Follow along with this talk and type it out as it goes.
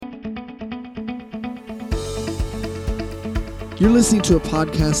You're listening to a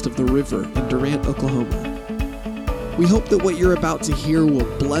podcast of The River in Durant, Oklahoma. We hope that what you're about to hear will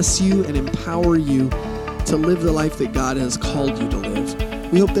bless you and empower you to live the life that God has called you to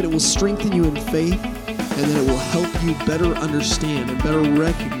live. We hope that it will strengthen you in faith and that it will help you better understand and better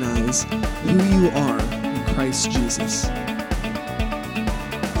recognize who you are in Christ Jesus.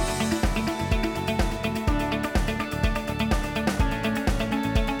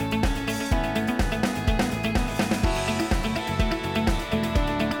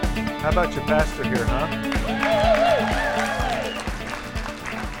 How about your pastor here, huh?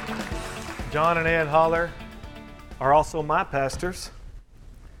 John and Ann Holler are also my pastors,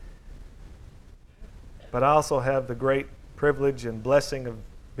 but I also have the great privilege and blessing of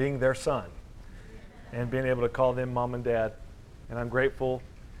being their son and being able to call them mom and dad, and I'm grateful.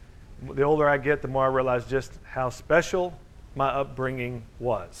 The older I get, the more I realize just how special my upbringing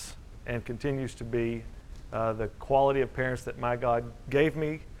was and continues to be. The quality of parents that my God gave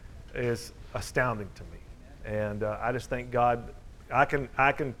me is astounding to me, and I just thank God. I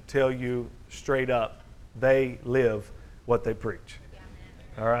can tell you straight up, they live what they preach.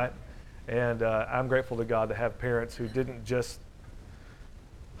 All right, and I'm grateful to God to have parents who didn't just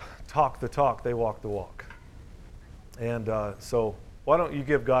talk the talk; they walk the walk. And so, why don't you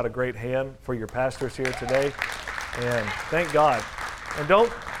give God a great hand for your pastors here today, and thank God. And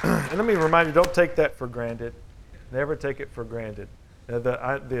and let me remind you, don't take that for granted. Never take it for granted.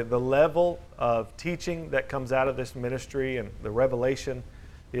 The level of teaching that comes out of this ministry and the revelation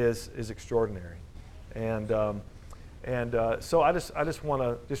is extraordinary, and so I just want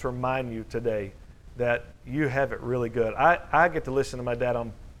to just remind you today that you have it really good. I get to listen to my dad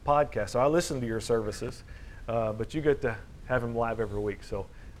on podcasts, so I listen to your services, but you get to have him live every week, so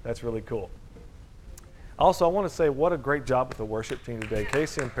that's really cool. Also, I want to say what a great job with the worship team today,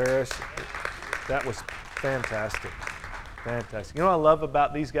 Casey and Parrish. That was fantastic. Fantastic. You know what I love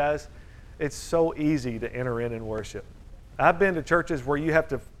about these guys? It's so easy to enter in and worship. I've been to churches where you have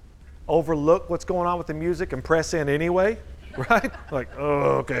to overlook what's going on with the music and press in anyway, right? Like,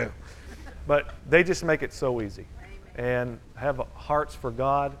 oh, okay. But they just make it so easy and have hearts for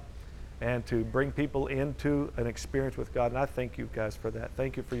God and to bring people into an experience with God. And I thank you guys for that.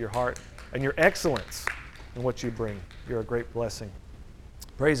 Thank you for your heart and your excellence in what you bring. You're a great blessing.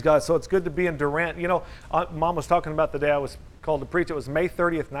 Praise God. So it's good to be in Durant. You know, Mom was talking about the day I was called to preach. It was May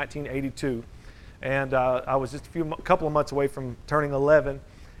 30th, 1982. And I was just a couple of months away from turning 11.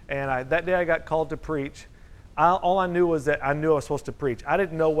 And that day I got called to preach. All I knew was that I knew I was supposed to preach. I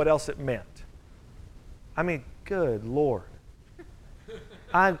didn't know what else it meant. I mean, good Lord.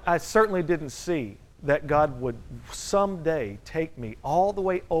 I certainly didn't see that God would someday take me all the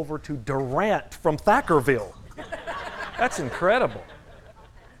way over to Durant from Thackerville. That's incredible.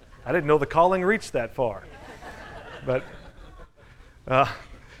 I didn't know the calling reached that far. But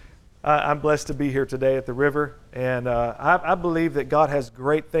I'm blessed to be here today at the River, and I believe that God has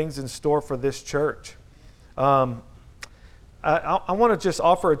great things in store for this church. I want to just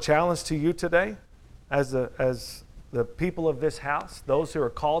offer a challenge to you today as the people of this house, those who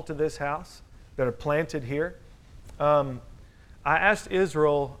are called to this house, that are planted here. I asked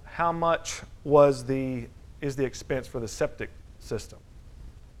Israel how much is the expense for the septic system.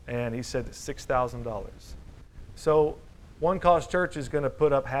 And he said $6,000. So One Cause Church is going to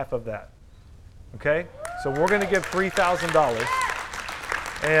put up half of that. Okay? So we're going to give $3,000.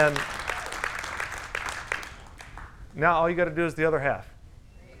 And now all you got to do is the other half.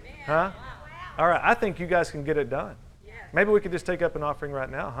 Amen. Huh? Wow. All right. I think you guys can get it done. Yes. Maybe we could just take up an offering right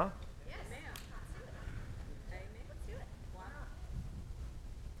now, huh? Yes. Amen. Let's do it. Wow.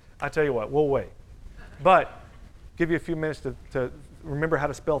 I tell you what, we'll wait. But give you a few minutes to remember how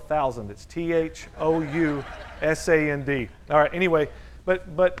to spell thousand. It's THOUSAND. All right. Anyway,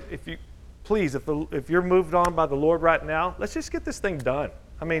 but if you please, if you're moved on by the Lord right now, let's just get this thing done.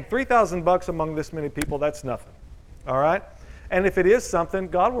 I mean, $3,000 among this many people, that's nothing. All right. And if it is something,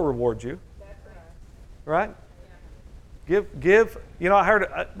 God will reward you. Right? Give. You know, I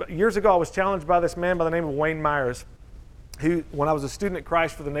heard years ago I was challenged by this man by the name of Wayne Myers, who, when I was a student at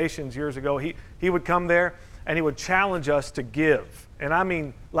Christ for the Nations years ago, he would come there and he would challenge us to give. And I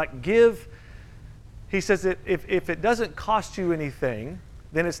mean, like, give. He says that if it doesn't cost you anything,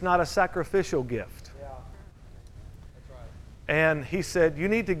 then it's not a sacrificial gift. Yeah, that's right. And he said, you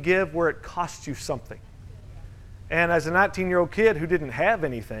need to give where it costs you something. And as a 19-year-old kid who didn't have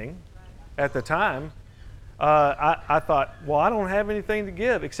anything at the time, I thought, well, I don't have anything to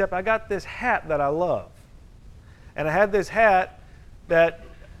give, except I got this hat that I love. And I had this hat that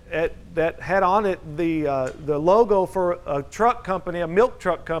that had on it the logo for a truck company, a milk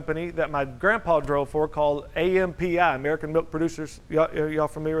truck company that my grandpa drove for called AMPI, American Milk Producers. Y'all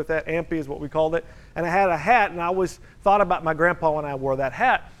familiar with that? AMPI is what we called it. And I had a hat, and I always thought about my grandpa when I wore that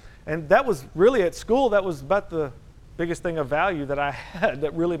hat. And that was really at school, that was about the biggest thing of value that I had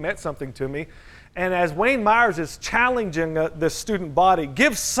that really meant something to me. And as Wayne Myers is challenging the student body,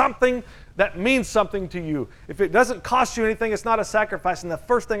 give something that means something to you. If it doesn't cost you anything, it's not a sacrifice. And the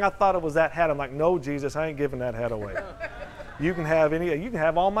first thing I thought of was that hat. I'm like, no, Jesus, I ain't giving that hat away. You can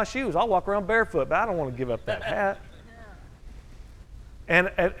have all my shoes. I'll walk around barefoot, but I don't want to give up that hat. And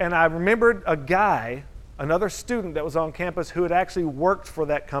I remembered a guy, another student that was on campus who had actually worked for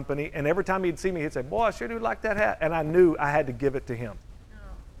that company. And every time he'd see me, he'd say, boy, I sure do like that hat. And I knew I had to give it to him.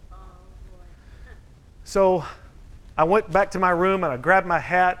 So I went back to my room and I grabbed my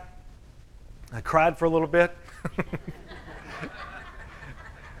hat. I cried for a little bit.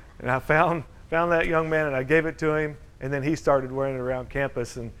 And I found that young man and I gave it to him, and then he started wearing it around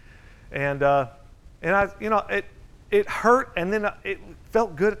campus, and I, it hurt, and then it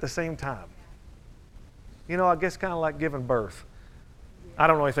felt good at the same time. I guess kind of like giving birth. I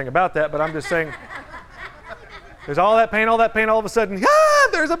don't know anything about that, but I'm just saying there's all that pain, all of a sudden,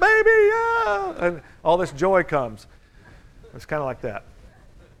 there's a baby, and all this joy comes. It's kind of like that.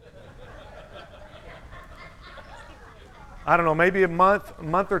 I don't know, maybe a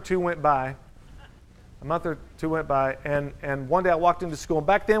month or two went by. And one day I walked into school. And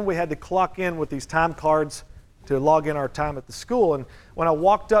back then we had to clock in with these time cards to log in our time at the school. And when I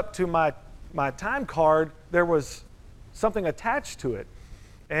walked up to my time card, there was something attached to it.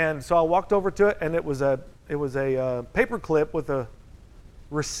 And so I walked over to it, and it was a paper clip with a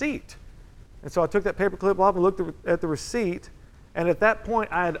receipt. And so I took that paper clip off and looked at the receipt. And at that point,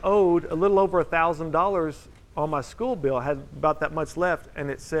 I had owed a little over $1,000 on my school bill. I had about that much left,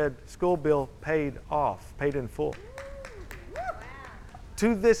 and it said school bill paid off, paid in full. Wow.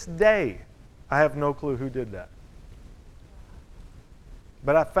 To this day, I have no clue who did that.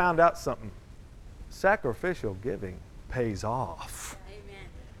 But I found out something. Sacrificial giving pays off. Amen.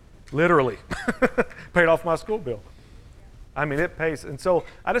 Literally. Paid off my school bill. I mean, it pays. And so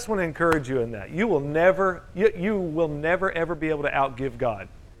I just want to encourage you in that. You will never ever be able to outgive God.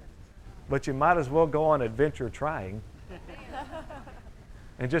 But you might as well go on adventure trying.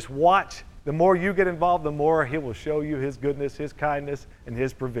 And just watch. The more you get involved, the more He will show you His goodness, His kindness, and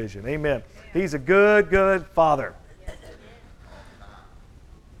His provision. Amen. He's a good, good Father.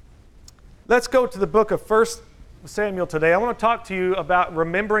 Let's go to the book of 1 Samuel today. I want to talk to you about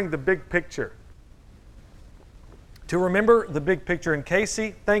remembering the big picture. To remember the big picture. And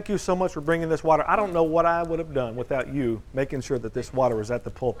Casey, thank you so much for bringing this water. I don't know what I would have done without you making sure that this water was at the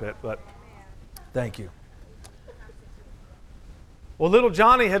pulpit, but thank you. Well, little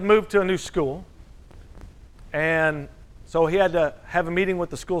Johnny had moved to a new school, and so he had to have a meeting with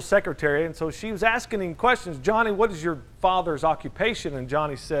the school secretary, and so she was asking him questions. Johnny, what is your father's occupation? And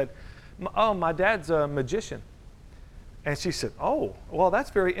Johnny said, oh, my dad's a magician. And she said, oh, well, that's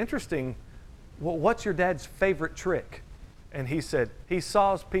very interesting. Well, what's your dad's favorite trick? And he said, he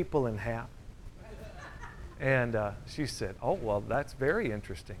saws people in half. And she said, oh, well, that's very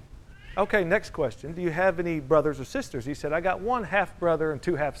interesting. Okay, next question. Do you have any brothers or sisters? He said, I got one half brother and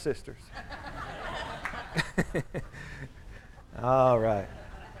two half sisters. All right.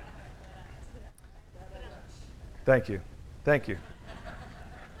 Thank you. Thank you.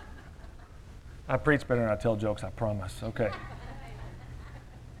 I preach better than I tell jokes, I promise. Okay.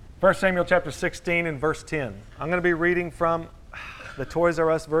 1 Samuel chapter 16 and verse 10. I'm going to be reading from the Toys R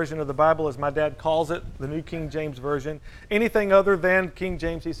Us version of the Bible, as my dad calls it, the New King James Version. Anything other than King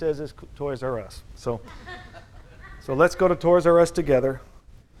James, he says, is Toys R Us. So let's go to Toys R Us together.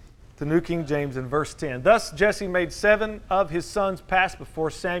 The New King James in verse 10. Thus Jesse made 7 of his sons pass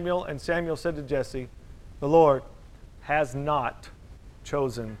before Samuel, and Samuel said to Jesse, the Lord has not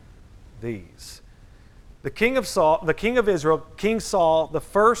chosen these. The king of Israel, King Saul, the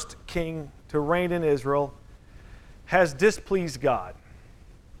first king to reign in Israel, has displeased God.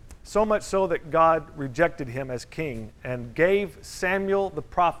 So much so that God rejected him as king and gave Samuel the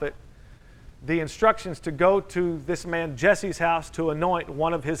prophet the instructions to go to this man Jesse's house to anoint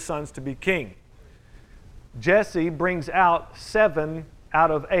one of his sons to be king. Jesse brings out 7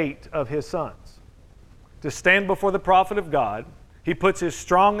 out of 8 of his sons to stand before the prophet of God. He puts his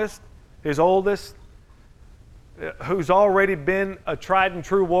strongest, his oldest, who's already been a tried and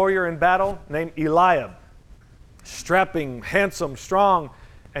true warrior in battle, named Eliab. Strapping, handsome, strong,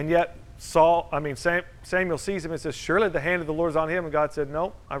 and yet Samuel sees him and says, surely the hand of the Lord is on him. And God said,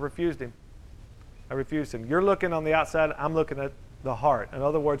 no, I refused him. You're looking on the outside, I'm looking at the heart. In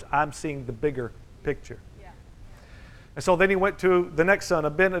other words, I'm seeing the bigger picture. And so then he went to the next son,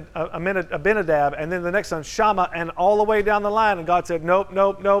 Abinadab, and then the next son, Shammah, and all the way down the line. And God said, nope,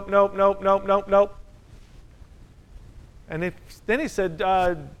 nope, nope, nope, nope, nope, nope, nope. And then he said,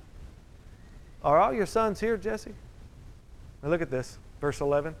 are all your sons here, Jesse? Now look at this, verse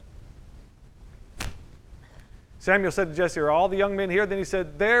 11. Samuel said to Jesse, are all the young men here? Then he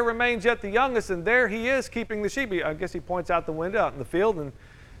said, there remains yet the youngest, and there he is keeping the sheep. I guess he points out the window out in the field. And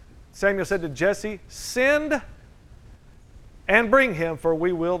Samuel said to Jesse, send and bring him, for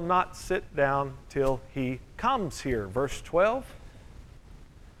we will not sit down till he comes here. Verse 12.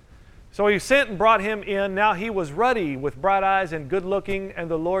 So he sent and brought him in. Now he was ruddy with bright eyes and good looking. And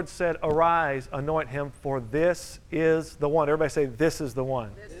the Lord said, arise, anoint him, for this is the one. Everybody say, this is the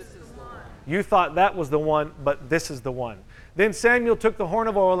one. This is the one. You thought that was the one, but this is the one. Then Samuel took the horn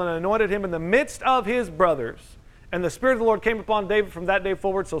of oil and anointed him in the midst of his brothers. And the Spirit of the Lord came upon David from that day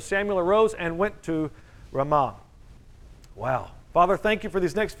forward. So Samuel arose and went to Ramah. Wow. Father, thank you for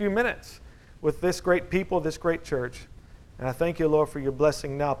these next few minutes with this great people, this great church. And I thank you, Lord, for your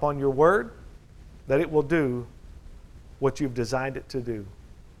blessing now upon your word, that it will do what you've designed it to do,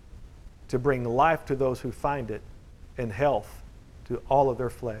 to bring life to those who find it and health to all of their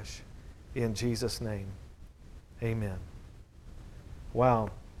flesh. In Jesus' name, amen.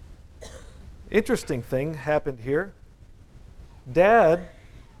 Wow. Interesting thing happened here.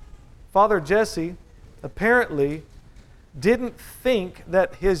 Father Jesse, apparently didn't think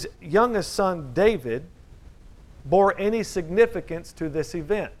that his youngest son, David, bore any significance to this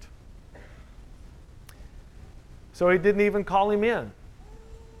event. So he didn't even call him in.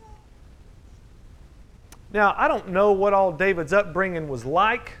 Now, I don't know what all David's upbringing was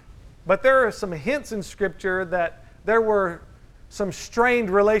like, but there are some hints in Scripture that there were some strained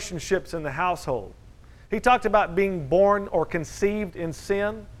relationships in the household. He talked about being born or conceived in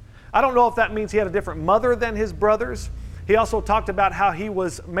sin. I don't know if that means he had a different mother than his brothers. He also talked about how he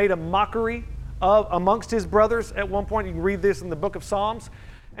was made a mockery of amongst his brothers at one point. You can read this in the book of Psalms.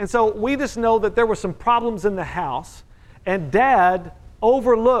 And so we just know that there were some problems in the house, and Dad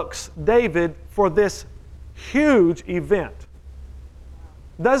overlooks David for this huge event.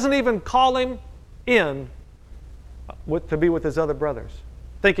 Doesn't even call him in to be with his other brothers,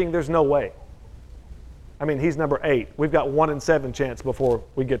 thinking there's no way. I mean, he's number 8. We've got 1 in 7 chance before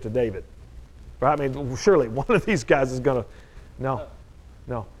we get to David. Right? I mean, surely one of these guys is going to...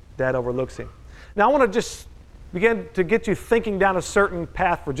 No. Dad overlooks him. Now, I want to just begin to get you thinking down a certain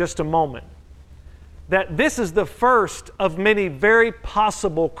path for just a moment. That this is the first of many very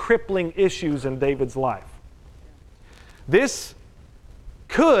possible crippling issues in David's life. This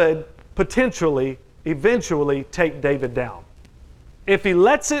could potentially, eventually take David down. If he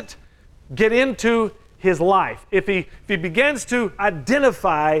lets it get into his life, if he begins to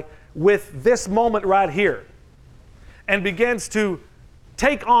identify with this moment right here and begins to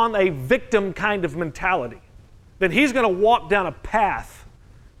take on a victim kind of mentality, then he's going to walk down a path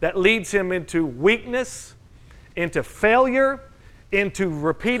that leads him into weakness, into failure, into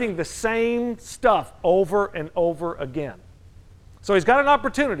repeating the same stuff over and over again. So he's got an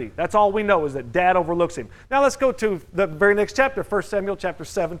opportunity. That's all we know, is that Dad overlooks him. Now let's go to the very next chapter, 1 Samuel chapter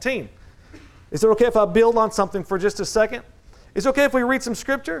 17. Is it okay if I build on something for just a second? Is it okay if we read some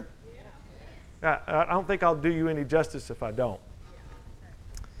scripture? I don't think I'll do you any justice if I don't.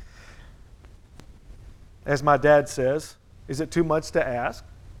 As my dad says, is it too much to ask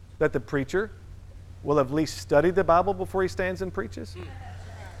that the preacher will at least study the Bible before he stands and preaches?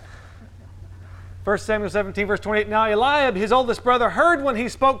 1 Samuel 17, verse 28, now Eliab, his oldest brother, heard when he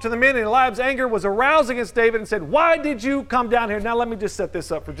spoke to the men, and Eliab's anger was aroused against David and said, why did you come down here? Now let me just set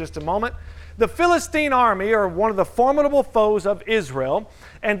this up for just a moment. The Philistine army are one of the formidable foes of Israel,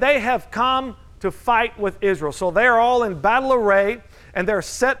 and they have come to fight with Israel. So they are all in battle array, and they're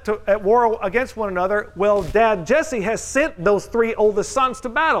set at war against one another. Well, Dad Jesse has sent those 3 oldest sons to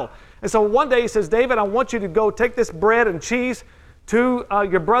battle. And so one day he says, David, I want you to go take this bread and cheese to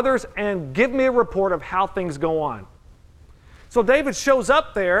your brothers and give me a report of how things go on. So David shows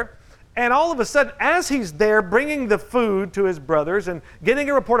up there, and all of a sudden, as he's there bringing the food to his brothers and getting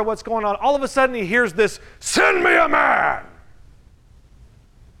a report of what's going on, all of a sudden he hears this, send me a man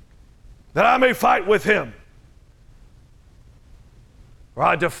that I may fight with him, or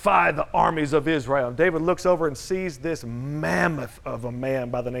I defy the armies of Israel. And David looks over and sees this mammoth of a man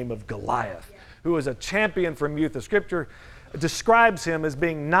by the name of Goliath, who is a champion from youth. The scripture describes him as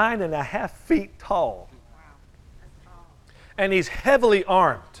being 9.5 feet tall. And he's heavily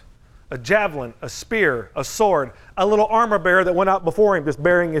armed. A javelin, a spear, a sword, a little armor bearer that went out before him just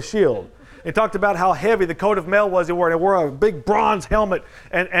bearing his shield. He talked about how heavy the coat of mail was he wore. He wore a big bronze helmet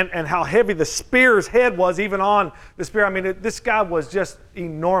and how heavy the spear's head was even on the spear. I mean, this guy was just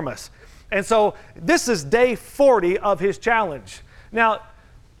enormous. And so this is day 40 of his challenge. Now,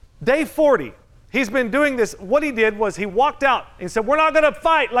 day 40, he's been doing this. What he did was he walked out and said, we're not going to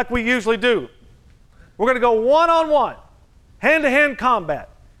fight like we usually do. We're going to go one-on-one, hand-to-hand combat.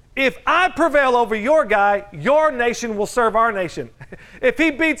 If I prevail over your guy, your nation will serve our nation. If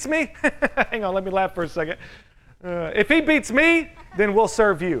he beats me, hang on, let me laugh for a second. If he beats me, then we'll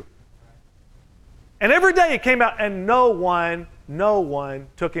serve you. And every day he came out, and no one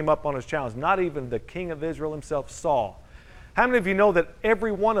took him up on his challenge, not even the king of Israel himself, Saul. How many of you know that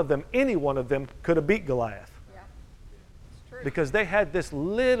every one of them, any one of them, could have beat Goliath? Yeah. It's true. Because they had this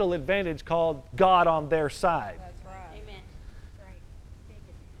little advantage called God on their side. That's right. Amen. Right.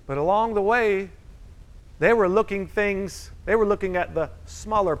 But along the way, they were looking at the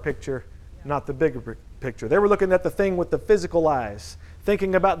smaller picture, not the bigger picture. They were looking at the thing with the physical eyes,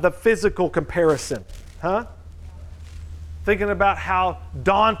 thinking about the physical comparison, thinking about how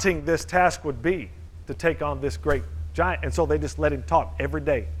daunting this task would be to take on this great giant. And so they just let him talk every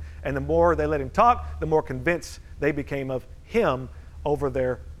day. And the more they let him talk, the more convinced they became of him over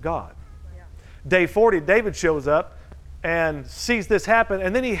their God. Yeah. Day 40, David shows up and sees this happen.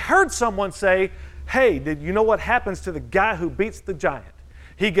 And then he heard someone say, hey, did you know what happens to the guy who beats the giant?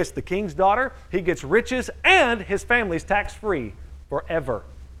 He gets the king's daughter, he gets riches, and his family's tax-free forever.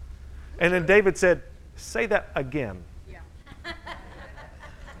 And then David said, say that again. Yeah.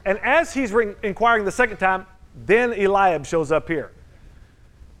 And as he's inquiring the second time, then Eliab shows up here.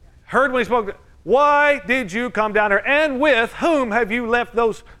 Heard when he spoke, why did you come down here? And with whom have you left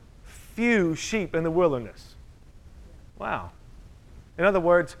those few sheep in the wilderness? Wow. In other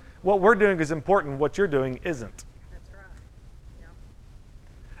words, what we're doing is important, what you're doing isn't. That's right. Yeah.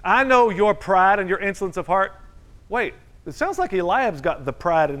 I know your pride and your insolence of heart. Wait, it sounds like Eliab's got the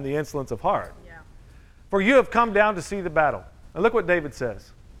pride and the insolence of heart. Yeah. For you have come down to see the battle. And look what David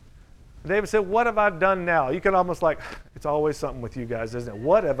says. David said, what have I done now? You can almost it's always something with you guys, isn't it?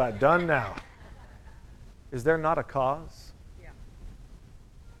 What have I done now? Is there not a cause? Yeah.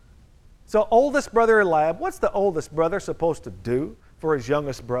 So oldest brother Eliab, what's the oldest brother supposed to do for his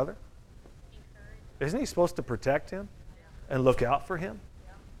youngest brother? Isn't he supposed to protect him and look out for him?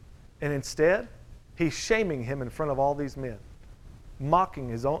 And instead, he's shaming him in front of all these men, mocking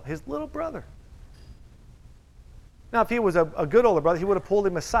his little brother. Now, if he was a good older brother, he would have pulled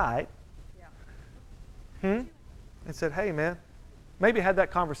him aside and said, hey, man, maybe had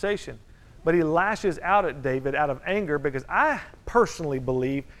that conversation. But he lashes out at David out of anger because I personally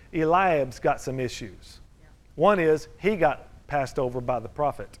believe Eliab's got some issues. Yeah. One is he got passed over by the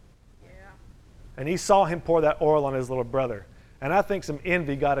prophet. Yeah. And he saw him pour that oil on his little brother. And I think some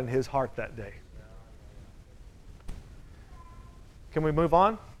envy got in his heart that day. Can we move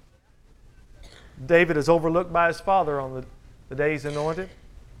on? David is overlooked by his father on the day he's anointed.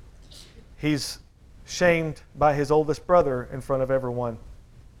 He's shamed by his oldest brother in front of everyone.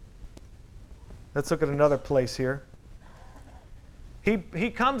 Let's look at another place here. He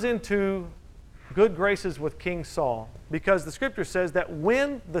comes into good graces with King Saul because the scripture says that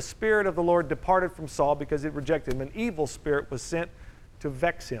when the Spirit of the Lord departed from Saul because it rejected him, an evil spirit was sent to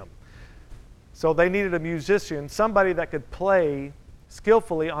vex him. So they needed a musician, somebody that could play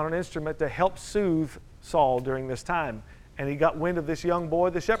skillfully on an instrument to help soothe Saul during this time. And he got wind of this young boy,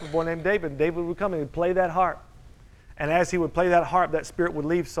 the shepherd boy named David. David would come and he'd play that harp. And as he would play that harp, that spirit would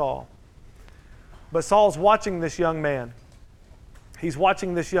leave Saul. But Saul's watching this young man. He's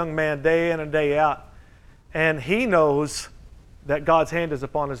watching this young man day in and day out. And he knows that God's hand is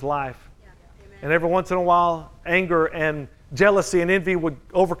upon his life. Yeah. And every once in a while, anger and jealousy and envy would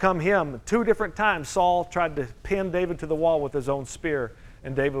overcome him. 2 different times, Saul tried to pin David to the wall with his own spear,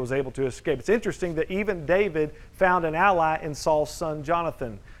 and David was able to escape. It's interesting that even David found an ally in Saul's son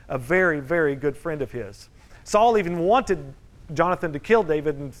Jonathan, a very, very good friend of his. Saul even wanted Jonathan to kill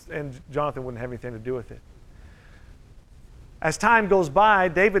David, and Jonathan wouldn't have anything to do with it. As time goes by,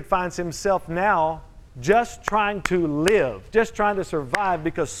 David finds himself now just trying to live, just trying to survive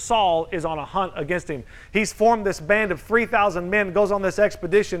because Saul is on a hunt against him. He's formed this band of 3,000 men, goes on this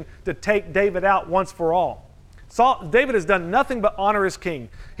expedition to take David out once for all. David has done nothing but honor his king.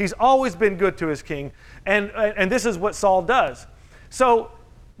 He's always been good to his king, and this is what Saul does. So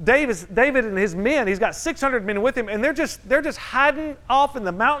David and his men, he's got 600 men with him, and they're just hiding off in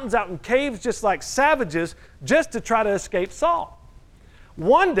the mountains, out in caves, just like savages, just to try to escape Saul.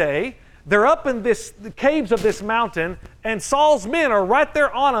 One day, they're up in the caves of this mountain, and Saul's men are right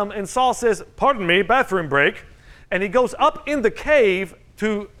there on them, and Saul says, "Pardon me, bathroom break." And he goes up in the cave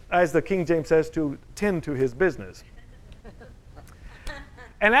to as the King James says, to tend to his business.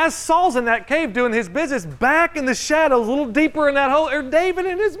 And as Saul's in that cave doing his business, back in the shadows, a little deeper in that hole, are David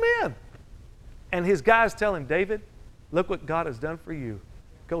and his men. And his guys tell him, David, look what God has done for you.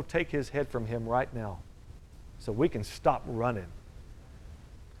 Go take his head from him right now so we can stop running.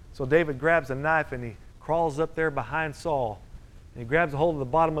 So David grabs a knife and he crawls up there behind Saul. And he grabs a hold of the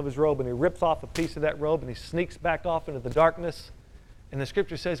bottom of his robe and he rips off a piece of that robe and he sneaks back off into the darkness. And the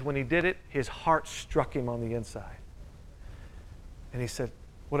scripture says when he did it, his heart struck him on the inside. And he said,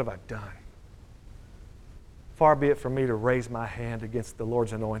 what have I done? Far be it from me to raise my hand against the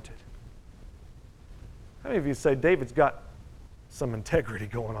Lord's anointed. How many of you say David's got some integrity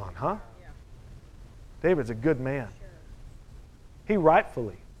going on, huh? Yeah. David's a good man. Sure. He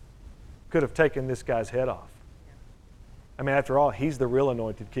rightfully could have taken this guy's head off. Yeah. I mean, after all, he's the real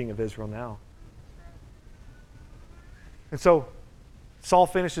anointed king of Israel now. And so Saul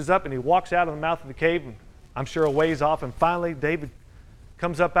finishes up and he walks out of the mouth of the cave, and I'm sure a ways off, and finally David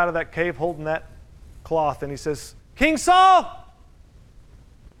comes up out of that cave holding that cloth and he says, King Saul,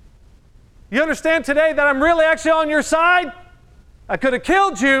 you understand today that I'm really actually on your side? I could have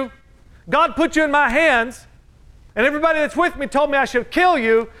killed you. God put you in my hands, and everybody that's with me told me I should kill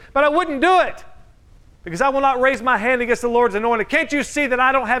you, but I wouldn't do it because I will not raise my hand against the Lord's anointed. Can't you see that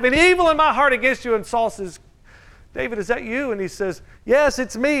I don't have any evil in my heart against you? And Saul says, David, is that you? And he says, yes,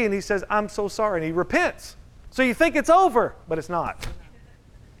 it's me. And he says, I'm so sorry. And he repents. So you think it's over, but it's not.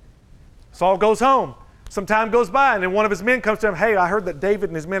 Saul goes home. Some time goes by, and then one of his men comes to him, hey, I heard that David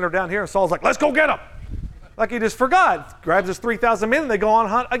and his men are down here. And Saul's like, let's go get them. Like he just forgot. Grabs his 3,000 men, and they go on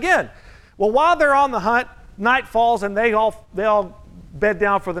hunt again. Well, while they're on the hunt, night falls, and they all bed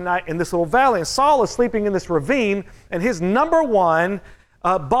down for the night in this little valley. And Saul is sleeping in this ravine, and his number one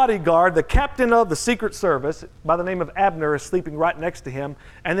bodyguard, the captain of the Secret Service, by the name of Abner, is sleeping right next to him.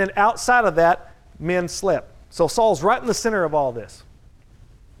 And then outside of that, men slept. So Saul's right in the center of all this.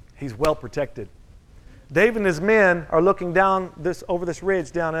 He's well protected. David and his men are looking down over this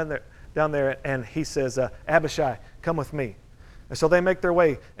ridge down there, and he says, Abishai, come with me. And so they make their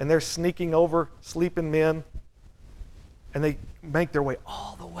way, and they're sneaking over sleeping men, and they make their way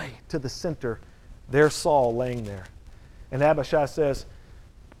all the way to the center. There's Saul laying there. And Abishai says,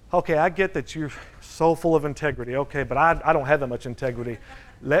 okay, I get that you're so full of integrity, okay, but I don't have that much integrity.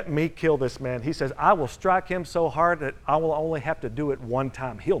 Let me kill this man. He says, I will strike him so hard that I will only have to do it one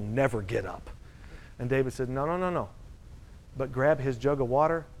time. He'll never get up. And David said, no. But grab his jug of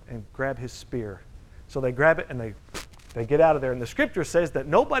water and grab his spear. So they grab it and they get out of there. And the scripture says that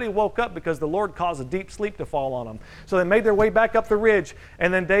nobody woke up because the Lord caused a deep sleep to fall on them. So they made their way back up the ridge.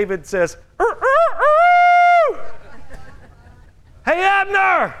 And then David says, hey,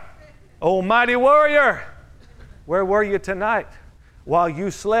 Abner, oh mighty warrior, where were you tonight? While you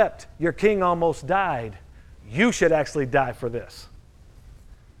slept, your king almost died. You should actually die for this.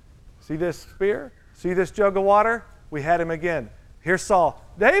 See this spear? See this jug of water? We had him again. Here's Saul.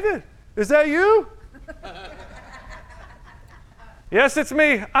 David, is that you? Yes, it's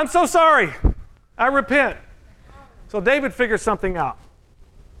me. I'm so sorry. I repent. So David figures something out.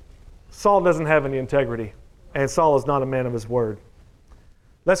 Saul doesn't have any integrity, and Saul is not a man of his word.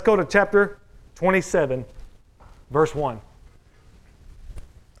 Let's go to chapter 27, verse 1.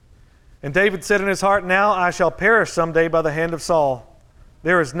 And David said in his heart, now I shall perish someday by the hand of Saul.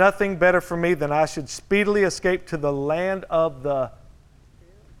 There is nothing better for me than I should speedily escape to the land of the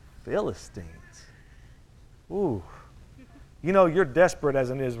Philistines. Ooh. You know, you're desperate as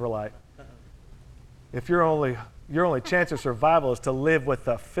an Israelite. If your only chance of survival is to live with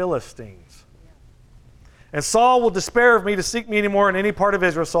the Philistines. And Saul will despair of me to seek me anymore in any part of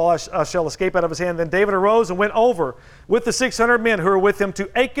Israel, so I shall escape out of his hand. Then David arose and went over with the 600 men who were with him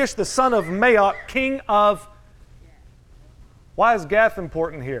to Achish, the son of Maoch, king of... Why is Gath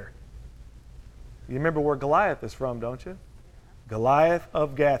important here? You remember where Goliath is from, don't you? Goliath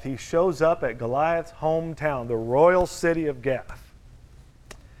of Gath. He shows up at Goliath's hometown, the royal city of Gath.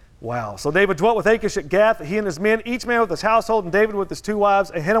 Wow. So David dwelt with Achish at Gath, he and his men, each man with his household, and David with his two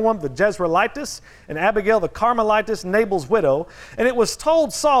wives, Ahinoam the Jezreelitess, and Abigail the Carmelitess, Nabal's widow. And it was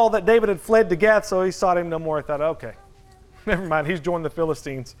told Saul that David had fled to Gath, so he sought him no more. I thought, okay, never mind, he's joined the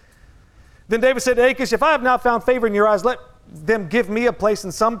Philistines. Then David said to Achish, if I have not found favor in your eyes, let them give me a place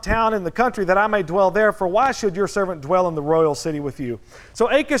in some town in the country that I may dwell there, for why should your servant dwell in the royal city with you? So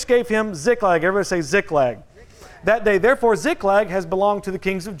Achish gave him Ziklag. Everybody say Ziklag. That day, therefore, Ziklag has belonged to the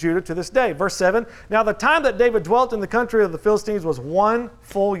kings of Judah to this day. Verse 7, now the time that David dwelt in the country of the Philistines was 1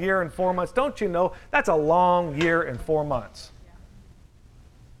 full year and 4 months. Don't you know, that's a long year and 4 months.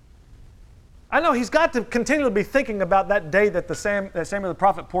 I know he's got to continually be thinking about that day that Samuel the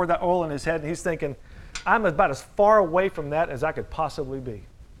prophet poured that oil in his head, and he's thinking, I'm about as far away from that as I could possibly be.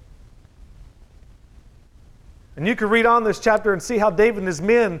 And you can read on this chapter and see how David and his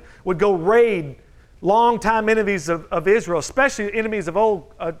men would go raid longtime enemies of Israel, especially enemies of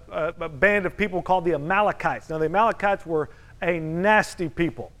a band of people called the Amalekites. Now, the Amalekites were a nasty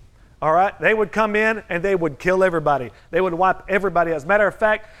people. All right? They would come in and they would kill everybody. They would wipe everybody out. As a matter of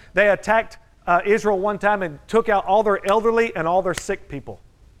fact, they attacked Israel one time and took out all their elderly and all their sick people.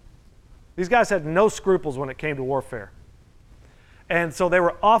 These guys had no scruples when it came to warfare. And so they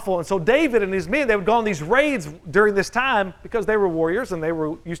were awful. And so David and his men, they would go on these raids during this time because they were warriors and they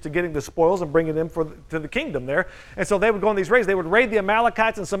were used to getting the spoils and bringing them to the kingdom there. And so they would go on these raids. They would raid the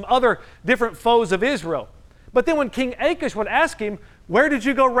Amalekites and some other different foes of Israel. But then when King Achish would ask him, where did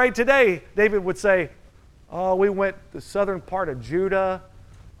you go raid today? David would say, oh, we went the southern part of Judah,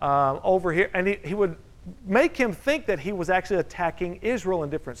 over here. And he would make him think that he was actually attacking Israel in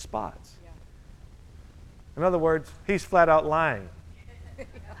different spots. Yeah. In other words, he's flat out lying.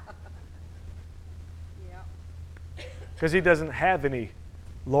 Because he doesn't have any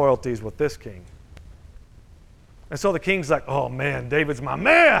loyalties with this king. And so the king's like, oh man, David's my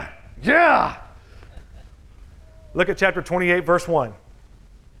man. Yeah. Look at chapter 28, verse 1.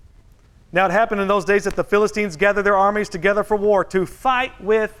 Now it happened in those days that the Philistines gathered their armies together for war to fight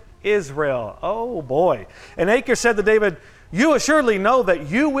with Israel. Oh boy. And Achish said to David, you assuredly know that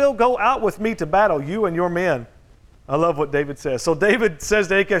you will go out with me to battle, you and your men. I love what David says. So David says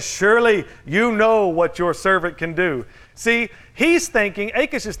to Achish, surely you know what your servant can do. See,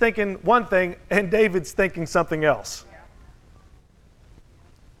 Achish is thinking one thing, and David's thinking something else.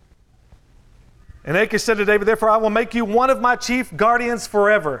 And Achish said to David, therefore I will make you one of my chief guardians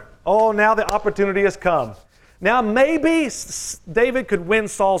forever. Oh, now the opportunity has come. Now maybe David could win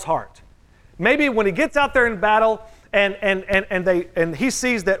Saul's heart. Maybe when he gets out there in battle and he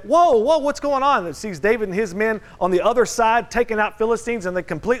sees that, whoa, what's going on? And sees David and his men on the other side taking out Philistines, and they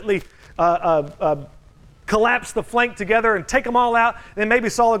completely collapse the flank together and take them all out. Then maybe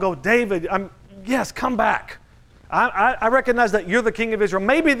Saul will go, David, yes, come back. I recognize that you're the king of Israel.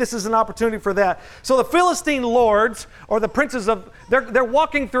 Maybe this is an opportunity for that. So the Philistine lords, or the princes they're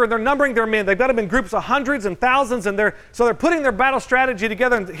walking through and they're numbering their men. They've got them in groups of hundreds and thousands, and they're putting their battle strategy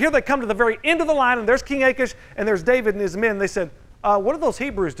together. And here they come to the very end of the line, and there's King Achish and there's David and his men. They said, what are those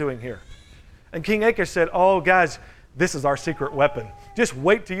Hebrews doing here? And King Achish said, oh guys, this is our secret weapon. Just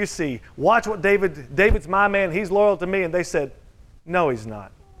wait till you see. Watch what David's my man. He's loyal to me. And they said, no, he's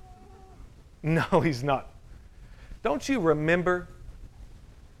not. No, he's not. Don't you remember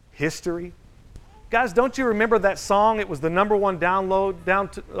history? Guys, don't you remember that song? It was the #1 download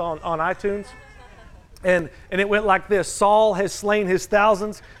on iTunes. And it went like this. Saul has slain his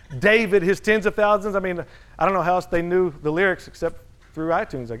thousands, David his tens of thousands. I mean, I don't know how else they knew the lyrics except through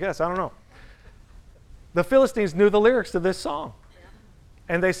iTunes, I guess. I don't know. The Philistines knew the lyrics to this song.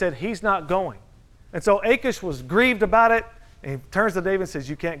 And they said, he's not going. And so Achish was grieved about it. And he turns to David and says,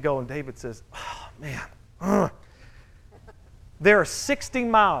 you can't go. And David says, oh, man. There are 60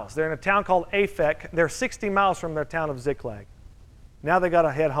 miles. They're in a town called Aphek. They're 60 miles from their town of Ziklag. Now they got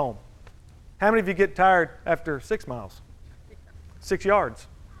to head home. How many of you get tired after 6 miles? 6 yards.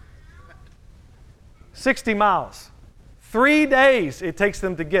 60 miles. 3 days it takes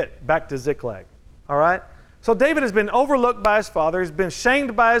them to get back to Ziklag. All right? So David has been overlooked by his father. He's been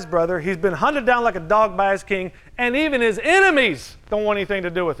shamed by his brother. He's been hunted down like a dog by his king. And even his enemies don't want anything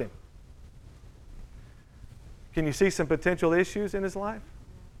to do with him. Can you see some potential issues in his life?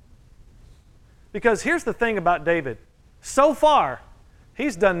 Because here's the thing about David. So far,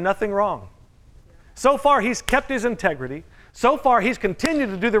 he's done nothing wrong. So far, he's kept his integrity. So far, he's continued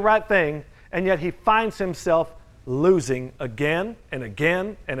to do the right thing, and yet he finds himself losing again and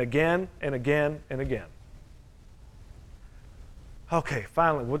again and again and again and again. Okay,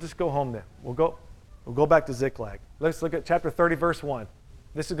 finally, we'll just go home then. We'll go back to Ziklag. Let's look at chapter 30, verse 1.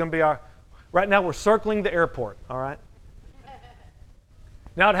 This is going to be right now we're circling the airport, all right?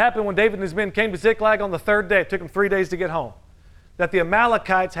 Now it happened when David and his men came to Ziklag on the 3rd day. It took them 3 days to get home. That the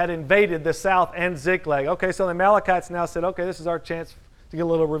Amalekites had invaded the south and Ziklag. Okay, so the Amalekites now said, okay, this is our chance to get a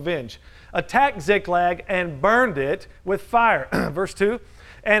little revenge. Attacked Ziklag and burned it with fire. Verse 2.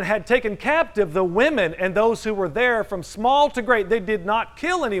 And had taken captive the women and those who were there from small to great. They did not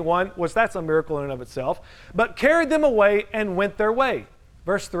kill anyone, which that's a miracle in and of itself, but carried them away and went their way.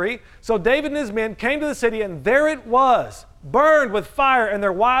 Verse 3, so David and his men came to the city, and there it was, burned with fire, and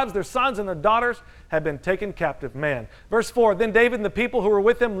their wives, their sons, and their daughters had been taken captive. Man. Verse 4, then David and the people who were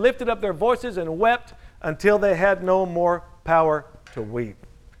with him lifted up their voices and wept until they had no more power to weep.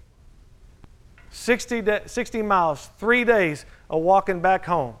 60 miles, 3 days of walking back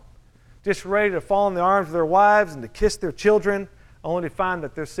home, just ready to fall in the arms of their wives and to kiss their children, only to find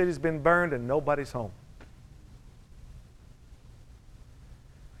that their city's been burned and nobody's home.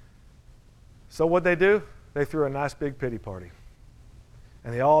 So what'd they do? They threw a nice big pity party.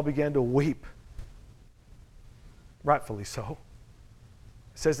 And they all began to weep. Rightfully so.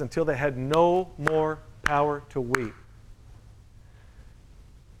 It says until they had no more power to weep.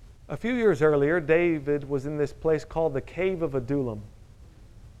 A few years earlier, David was in this place called the Cave of Adullam.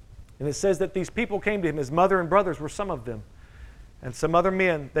 And it says that these people came to him. His mother and brothers were some of them. And some other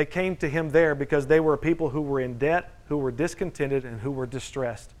men, they came to him there because they were people who were in debt, who were discontented, and who were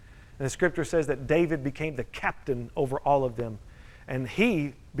distressed. And the scripture says that David became the captain over all of them. And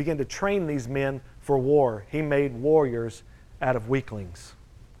he began to train these men for war. He made warriors out of weaklings.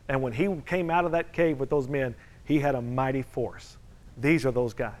 And when he came out of that cave with those men, he had a mighty force. These are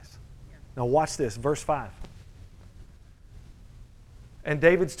those guys. Now watch this, verse 5. And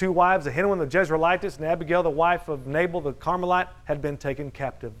David's 2 wives, Ahinoam the Jezreelitess and Abigail the wife of Nabal the Carmelite, had been taken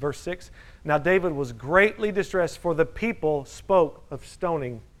captive. Verse 6. Now David was greatly distressed, for the people spoke of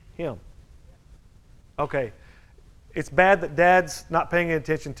stoning him. Okay, it's bad that dad's not paying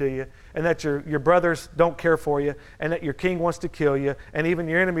attention to you, and that your brothers don't care for you, and that your king wants to kill you, and even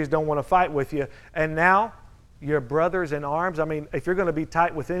your enemies don't want to fight with you. And now your brothers in arms, I mean, if you're going to be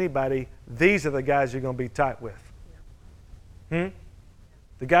tight with anybody, these are the guys you're going to be tight with. The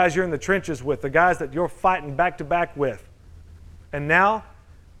guys you're in the trenches with, the guys that you're fighting back to back with. And now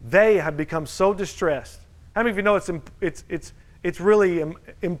they have become so distressed. How many of you know it's really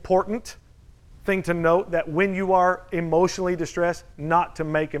important thing to note that when you are emotionally distressed, not to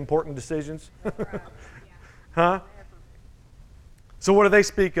make important decisions? Huh? So what do they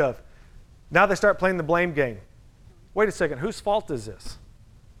speak of? Now they start playing the blame game. Wait a second, whose fault is this?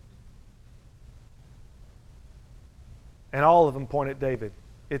 And all of them point at David.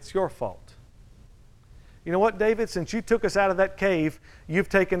 It's your fault. You know what, David? Since you took us out of that cave, you've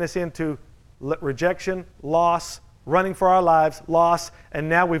taken us into rejection, loss, running for our lives, loss, and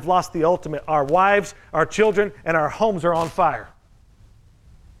now we've lost the ultimate. Our wives, our children, and our homes are on fire.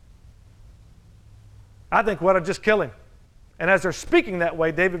 I think we ought to just kill him. And as they're speaking that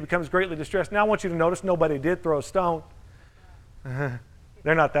way, David becomes greatly distressed. Now I want you to notice nobody did throw a stone. They're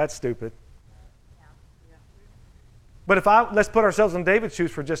not that stupid. But let's put ourselves in David's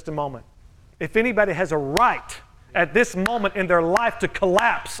shoes for just a moment. If anybody has a right at this moment in their life to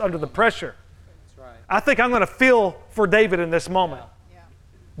collapse under the pressure, I think I'm going to feel for David in this moment.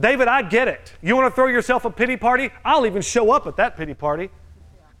 David, I get it. You want to throw yourself a pity party? I'll even show up at that pity party.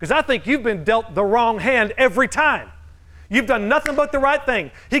 Because I think you've been dealt the wrong hand every time. You've done nothing but the right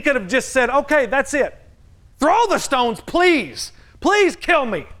thing. He could have just said, okay, that's it. Throw the stones, please. Please kill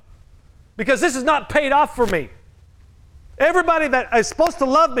me. Because this is not paid off for me. Everybody that is supposed to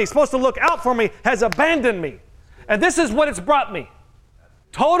love me, supposed to look out for me, has abandoned me. And this is what it's brought me.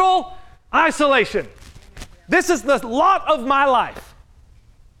 Total isolation. This is the lot of my life.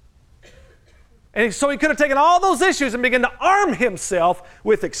 And so he could have taken all those issues and begun to arm himself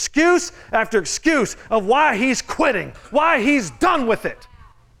with excuse after excuse of why he's quitting, why he's done with it,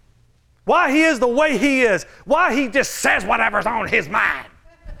 why he is the way he is, why he just says whatever's on his mind,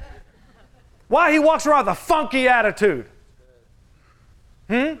 why he walks around with a funky attitude,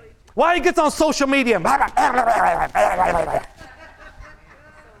 why he gets on social media.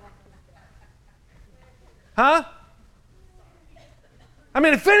 Huh? I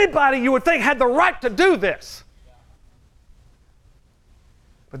mean, if anybody you would think had the right to do this.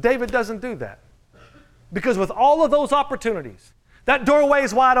 But David doesn't do that. Because with all of those opportunities, that doorway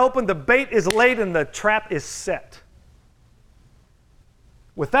is wide open, the bait is laid, and the trap is set.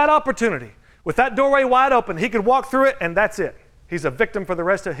 With that opportunity, with that doorway wide open, he could walk through it, and that's it. He's a victim for the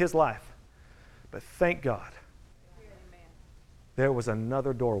rest of his life. But thank God, there was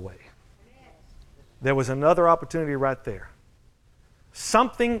another doorway. There was another opportunity right there.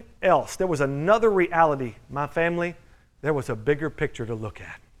 Something else. There was another reality. My family, there was a bigger picture to look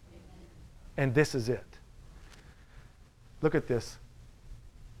at. And this is it. Look at this.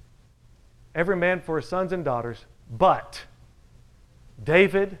 Every man for his sons and daughters, but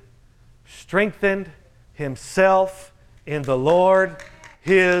David strengthened himself in the Lord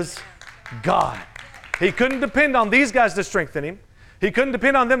his God. He couldn't depend on these guys to strengthen him. He couldn't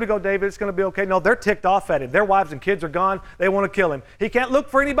depend on them to go, David, it's going to be okay. No, they're ticked off at him. Their wives and kids are gone. They want to kill him. He can't look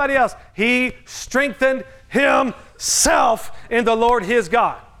for anybody else. He strengthened himself in the Lord his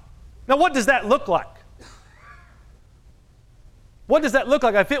God. Now, what does that look like? What does that look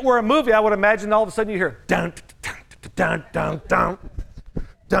like? If it were a movie, I would imagine all of a sudden you hear, dun, dun, dun, dun, dun,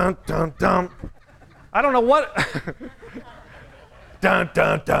 dun, dun, dun. I don't know what. Dun,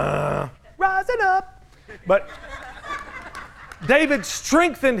 dun, dun. Rising up. But David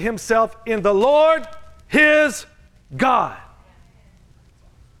strengthened himself in the Lord, his God.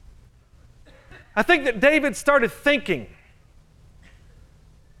 I think that David started thinking,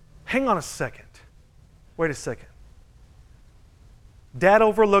 hang on a second. Wait a second. Dad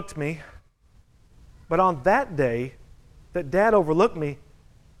overlooked me, but on that day that Dad overlooked me,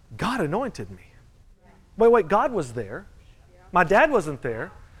 God anointed me. Wait, God was there. My dad wasn't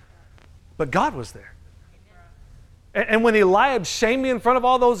there, but God was there. And when Eliab shamed me in front of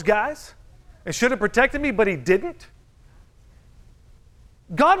all those guys and should have protected me, but he didn't,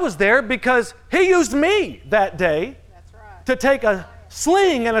 God was there because he used me that day to take a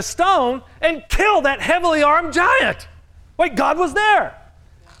sling and a stone and kill that heavily armed giant. Wait, God was there.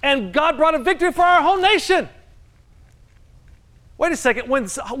 And God brought a victory for our whole nation. Wait a second. When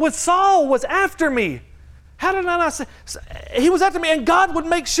Saul was after me, how did I not say? He was after me, and God would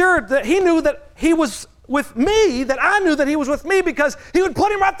make sure that he knew that he was with me, that I knew that he was with me, because he would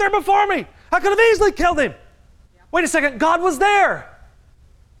put him right there before me. I could have easily killed him. Wait a second. God was there.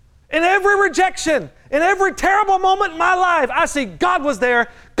 In every rejection, in every terrible moment in my life, I see God was there,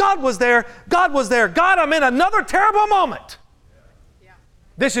 God was there, God was there. God, I'm in another terrible moment. Yeah.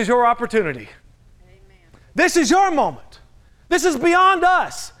 This is your opportunity. Amen. This is your moment. This is beyond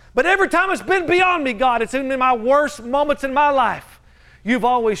us. But every time it's been beyond me, God, it's in my worst moments in my life. You've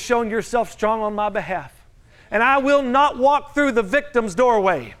always shown yourself strong on my behalf. And I will not walk through the victim's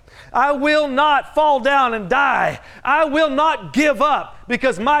doorway. I will not fall down and die. I will not give up,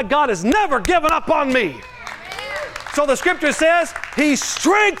 because my God has never given up on me. So the scripture says he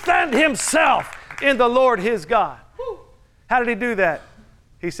strengthened himself in the Lord his God. How did he do that?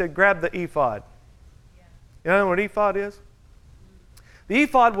 He said, grab the ephod. You know what an ephod is? The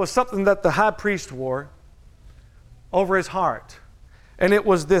ephod was something that the high priest wore over his heart. And it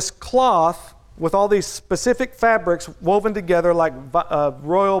was this cloth with all these specific fabrics woven together, like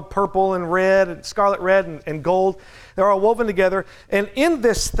royal purple and red, and scarlet red and gold. They're all woven together. And in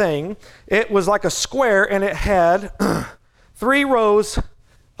this thing, it was like a square, and it had 4 rows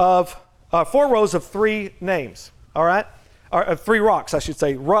of 3 names, all right? Or 3 rocks, I should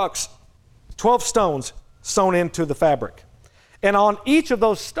say. Rocks, 12 stones sewn into the fabric. And on each of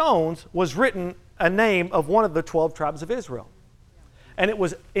those stones was written a name of one of the 12 tribes of Israel. And it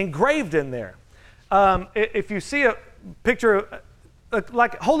was engraved in there. If you see a picture,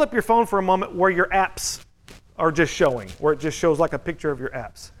 like hold up your phone for a moment where your apps are just showing, where it just shows like a picture of your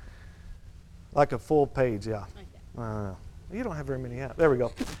apps. Like a full page, yeah. You don't have very many apps. There we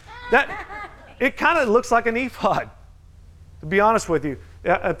go. It kind of looks like an ephod, to be honest with you.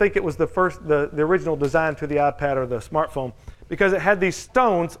 I think it was the original design to the iPad or the smartphone, because it had these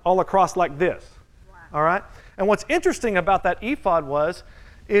stones all across like this. Wow. All right? And what's interesting about that ephod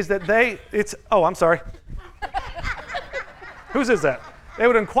is that I'm sorry. Whose is that? They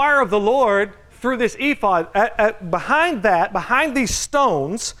would inquire of the Lord through this ephod. Behind these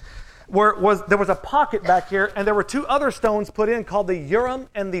stones, there was a pocket back here, and there were 2 other stones put in called the Urim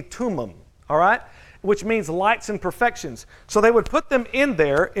and the Thummim, all right? Which means lights and perfections. So they would put them in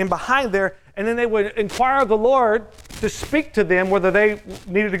there, in behind there, and then they would inquire of the Lord to speak to them, whether they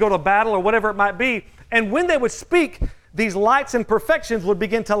needed to go to battle or whatever it might be. And when they would speak, these lights and perfections would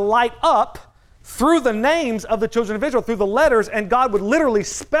begin to light up through the names of the children of Israel, through the letters, and God would literally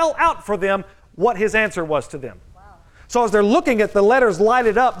spell out for them what his answer was to them. Wow. So as they're looking at the letters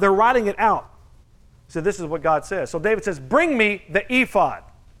lighted up, they're writing it out. So this is what God says. So David says, bring me the ephod.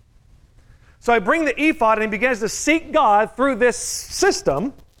 So I bring the ephod, and he begins to seek God through this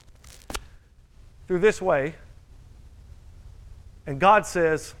system, through this way. And God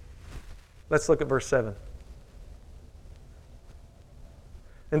says, let's look at verse 7.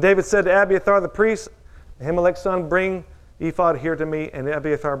 And David said to Abiathar the priest, Ahimelech's son, bring the ephod here to me. And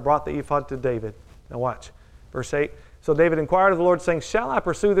Abiathar brought the ephod to David. Now watch, verse 8. So David inquired of the Lord, saying, shall I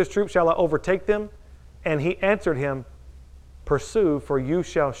pursue this troop? Shall I overtake them? And he answered him, pursue, for you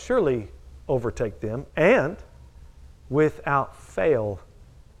shall surely overtake them, and without fail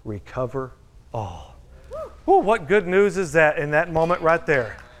recover all. Ooh, what good news is that in that moment right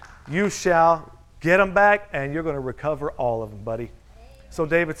there? You shall get them back, and you're going to recover all of them, buddy. So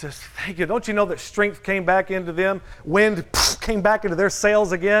David says, thank you. Don't you know that strength came back into them? Wind came back into their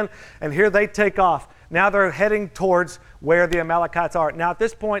sails again, and here they take off. Now they're heading towards where the Amalekites are. Now at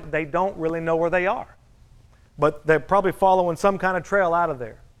this point, they don't really know where they are, but they're probably following some kind of trail out of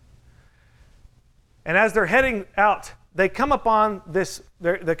there. And as they're heading out, they come upon this,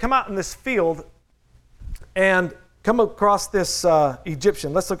 they come out in this field and come across this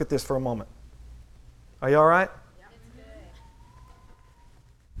Egyptian. Let's look at this for a moment. Are you all right?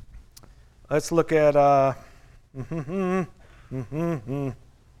 Let's look at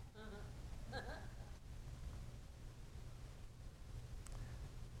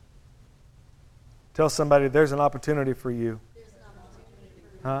Tell somebody there's an opportunity for you.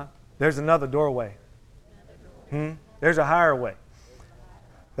 Huh? There's another doorway. There's a higher way.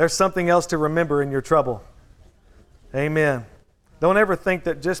 There's something else to remember in your trouble. Amen. Don't ever think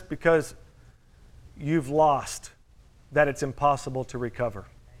that just because you've lost that it's impossible to recover.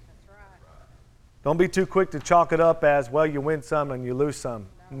 Don't be too quick to chalk it up as, well, you win some and you lose some.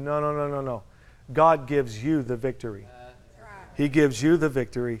 No. God gives you the victory. He gives you the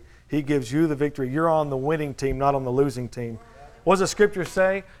victory. He gives you the victory. You're on the winning team, not on the losing team. What does the scripture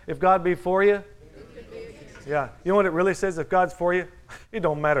say? If God be for you? Yeah. You know what it really says? If God's for you, it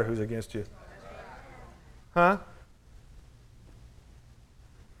don't matter who's against you. Huh?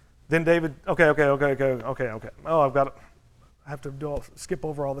 Then David, okay. Oh, I have to skip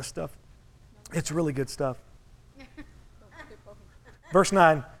over all this stuff. It's really good stuff. Verse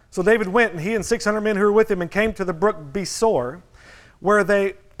 9. So David went, and he and 600 men who were with him, and came to the brook Besor, where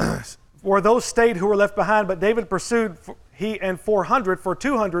those stayed who were left behind. But David pursued, he and 400, for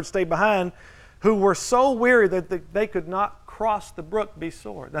 200 stayed behind, who were so weary that they could not cross the brook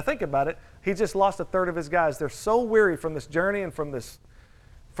Besor. Now think about it. He just lost a third of his guys. They're so weary from this journey and from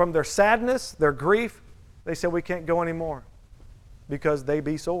their sadness, their grief. They said, we can't go anymore because they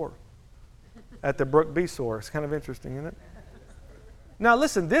be sore at the brook Besor. It's kind of interesting, isn't it? Now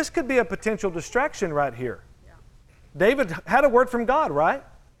listen, this could be a potential distraction right here. David had a word from God, right?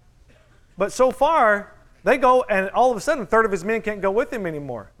 But so far, they go and all of a sudden a third of his men can't go with him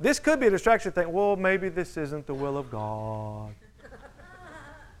anymore. This could be a distraction thing. Well, maybe this isn't the will of God.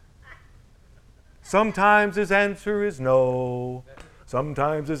 Sometimes his answer is no.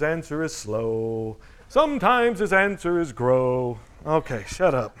 Sometimes his answer is slow. Sometimes his answer is grow. Okay,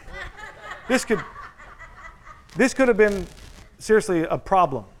 shut up. This could have been seriously a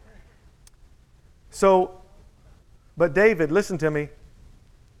problem. So, but David, listen to me.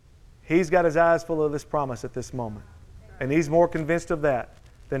 He's got his eyes full of this promise at this moment. And he's more convinced of that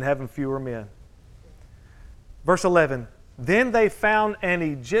than having fewer men. Verse 11. Then they found an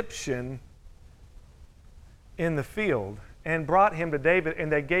Egyptian in the field and brought him to David,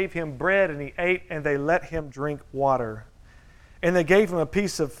 and they gave him bread, and he ate, and they let him drink water. And they gave him a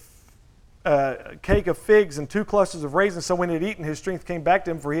piece of cake of figs and 2 clusters of raisins. So when he had eaten, his strength came back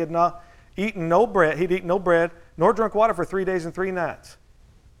to him, for he had not eaten no bread. He'd eaten no bread, nor drunk water for 3 days and 3 nights.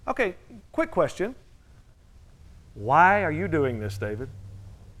 Okay, quick question. Why are you doing this, David?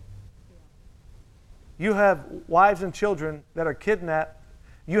 You have wives and children that are kidnapped.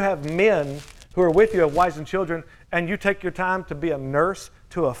 You have men who are with you, have wives and children, and you take your time to be a nurse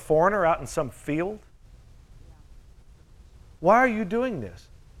to a foreigner out in some field? Why are you doing this?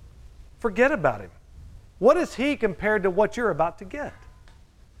 Forget about him. What is he compared to what you're about to get?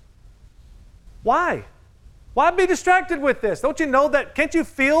 Why? Why be distracted with this? Don't you know that? Can't you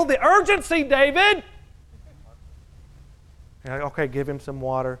feel the urgency, David? Okay, give him some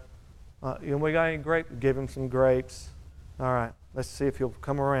water. We got any grapes? Give him some grapes. All right, let's see if he'll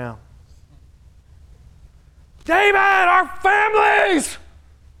come around. David, our families!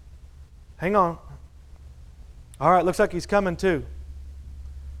 Hang on. All right, looks like he's coming too.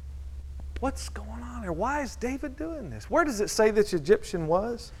 What's going on here? Why is David doing this? Where does it say this Egyptian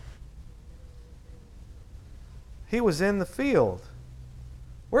was? He was in the field.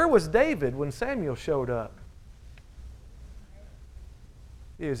 Where was David when Samuel showed up?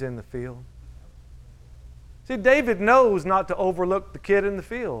 He was in the field. See, David knows not to overlook the kid in the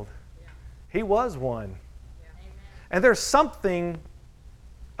field. He was one. And there's something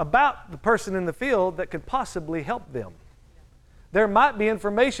about the person in the field that could possibly help them. There might be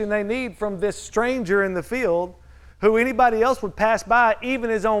information they need from this stranger in the field who anybody else would pass by. Even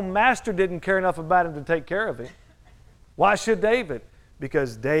his own master didn't care enough about him to take care of him. Why should David?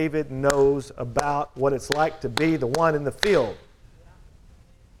 Because David knows about what it's like to be the one in the field.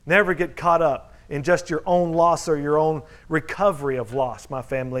 Never get caught up in just your own loss or your own recovery of loss, my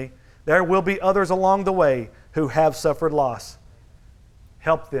family. There will be others along the way who have suffered loss.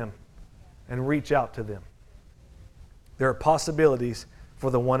 Help them and reach out to them. There are possibilities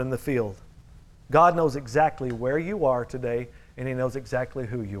for the one in the field. God knows exactly where you are today, and He knows exactly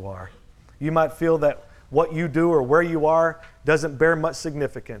who you are. You might feel that what you do or where you are doesn't bear much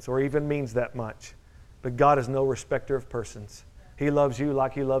significance or even means that much. But God is no respecter of persons. He loves you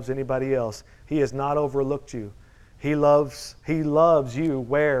like He loves anybody else. He has not overlooked you. He loves you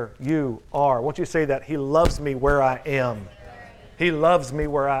where you are. Won't you say that? He loves me where I am. He loves me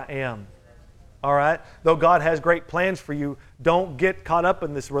where I am. All right? Though God has great plans for you, don't get caught up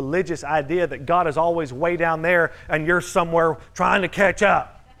in this religious idea that God is always way down there and you're somewhere trying to catch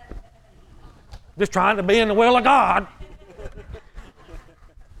up. Just trying to be in the will of God.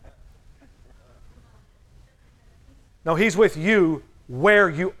 No, He's with you where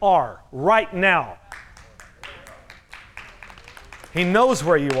you are right now. He knows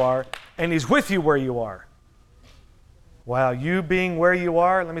where you are, and He's with you where you are. Wow, you being where you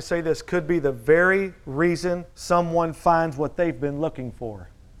are, let me say this, could be the very reason someone finds what they've been looking for.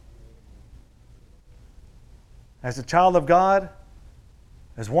 As a child of God,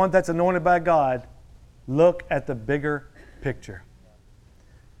 as one that's anointed by God, look at the bigger picture.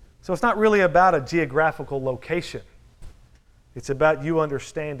 So it's not really about a geographical location. It's about you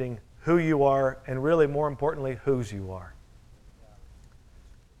understanding who you are and really more importantly, whose you are.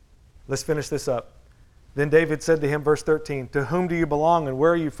 Let's finish this up. Then David said to him, verse 13, "To whom do you belong and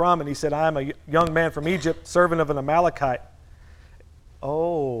where are you from?" And he said, "I am a young man from Egypt, servant of an Amalekite."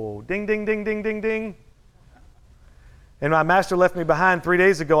 Oh, ding, ding, ding, ding, ding, ding. "And my master left me behind 3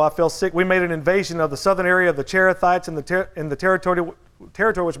 days ago. I fell sick. We made an invasion of the southern area of the Cherethites in the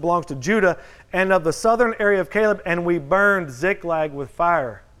territory which belongs to Judah, and of the southern area of Caleb, and we burned Ziklag with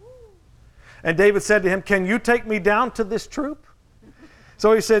fire." And David said to him, "Can you take me down to this troop?"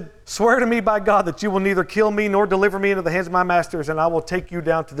 So he said, "Swear to me by God that you will neither kill me nor deliver me into the hands of my masters, and I will take you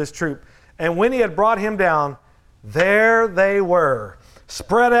down to this troop." And when he had brought him down, there they were,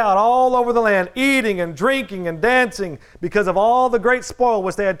 spread out all over the land, eating and drinking and dancing because of all the great spoil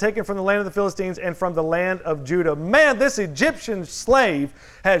which they had taken from the land of the Philistines and from the land of Judah. Man, this Egyptian slave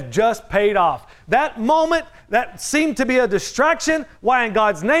has just paid off. That moment that seemed to be a distraction, why in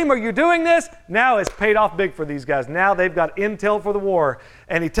God's name are you doing this? Now it's paid off big for these guys. Now they've got intel for the war,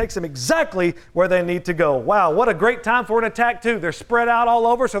 and he takes them exactly where they need to go. Wow, what a great time for an attack too. They're spread out all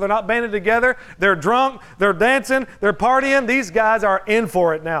over, so they're not banded together. They're drunk, they're dancing, they're partying. These guys are in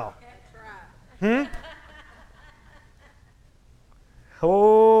for it now. That's right.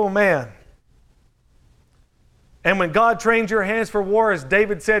 Oh, man. And when God trains your hands for war, as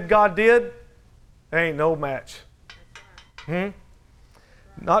David said God did, there ain't no match.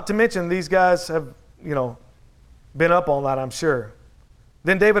 Not to mention these guys have, been up all night, I'm sure.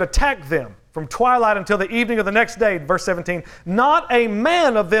 Then David attacked them from twilight until the evening of the next day. Verse 17, "Not a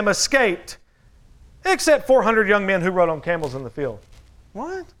man of them escaped, except 400 young men who rode on camels in the field."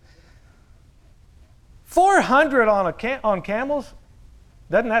 What? 400 on camels?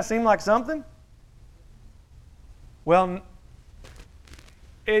 Doesn't that seem like something? Well,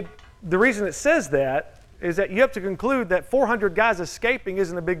 the reason it says that is that you have to conclude that 400 guys escaping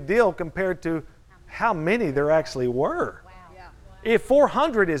isn't a big deal compared to how many there actually were. Wow. Yeah. If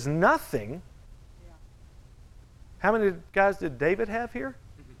 400 is nothing, how many guys did David have here?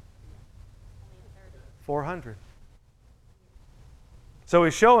 400. So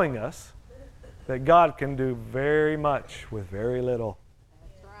he's showing us that God can do very much with very little.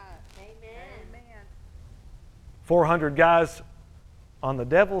 That's right. Amen. 400 guys on the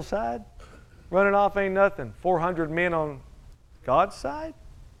devil's side, running off ain't nothing. 400 men on God's side?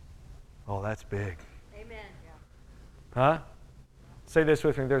 Oh, that's big. Amen. Huh? Say this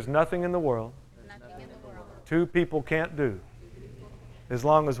with me. There's nothing in the world Nothing in the world. two people can't do as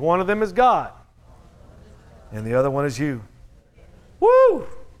long as one of them is God and the other one is you. Woo!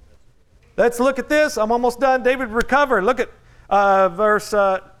 Let's look at this. I'm almost done. David recovered. Look at verse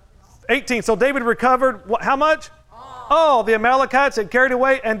 18. So David recovered how much? All the Amalekites had carried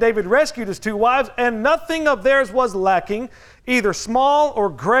away, and David rescued his 2 wives, and nothing of theirs was lacking, either small or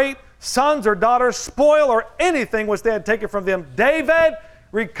great, sons or daughters, spoil or anything which they had taken from them. David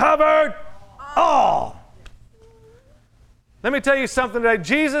recovered all. Let me tell you something today.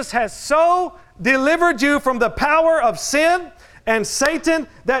 Jesus has so delivered you from the power of sin and Satan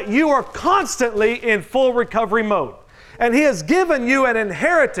that you are constantly in full recovery mode. And He has given you an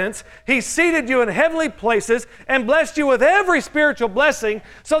inheritance. He seated you in heavenly places and blessed you with every spiritual blessing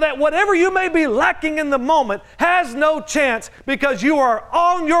so that whatever you may be lacking in the moment has no chance because you are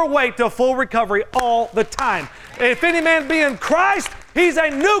on your way to full recovery all the time. If any man be in Christ, he's a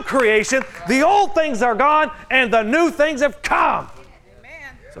new creation. The old things are gone and the new things have come.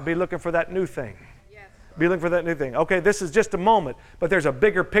 Amen. So be looking for that new thing. Yes. Be looking for that new thing. Okay, this is just a moment, but there's a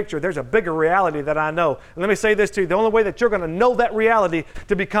bigger picture. There's a bigger reality that I know. And let me say this to you. The only way that you're going to know that reality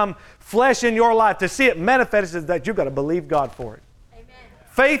to become flesh in your life, to see it manifest, is that you've got to believe God for it. Amen.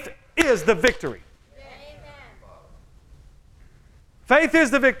 Faith is the victory. Amen. Faith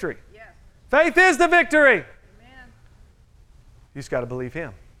is the victory. Yes. Faith is the victory. Amen. You just got to believe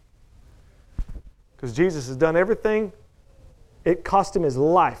Him. Because Jesus has done everything. It cost Him His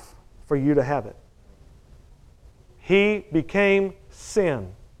life for you to have it. He became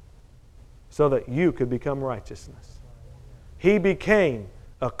sin so that you could become righteousness. He became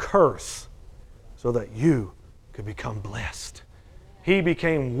a curse so that you could become blessed. He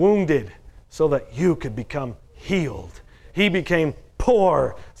became wounded so that you could become healed. He became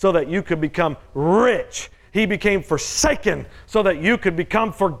poor so that you could become rich. He became forsaken so that you could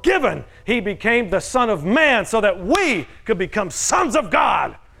become forgiven. He became the Son of Man so that we could become sons of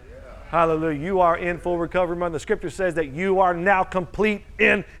God. Hallelujah. You are in full recovery. The Scripture says that you are now complete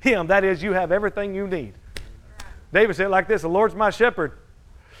in Him. That is, you have everything you need. David said it like this, the Lord's my shepherd.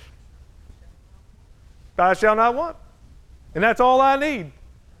 I shall not want. And that's all I need.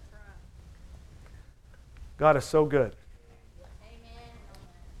 God is so good.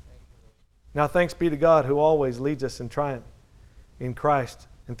 Now thanks be to God who always leads us in triumph in Christ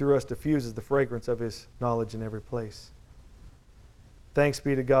and through us diffuses the fragrance of His knowledge in every place. Thanks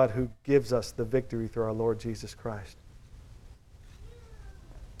be to God who gives us the victory through our Lord Jesus Christ.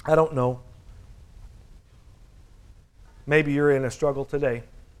 I don't know. Maybe you're in a struggle today.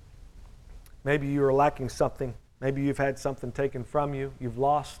 Maybe you are lacking something. Maybe you've had something taken from you. You've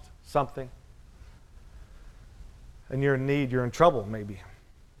lost something. And you're in need. You're in trouble maybe.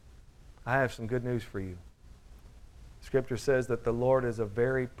 I have some good news for you. Scripture says that the Lord is a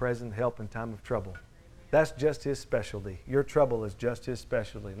very present help in time of trouble. That's just His specialty. Your trouble is just His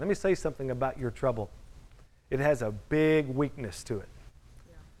specialty. Let me say something about your trouble. It has a big weakness to it.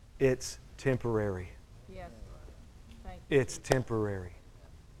 Yeah. It's temporary. Yes. It's temporary.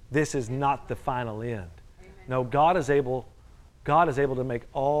 This is not the final end. Amen. No, God is able to make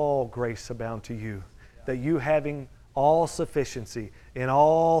all grace abound to you, that you having all sufficiency in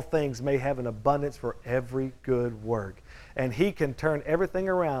all things may have an abundance for every good work. And He can turn everything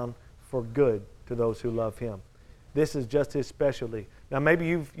around for good to those who love Him. This is just His specialty. Now maybe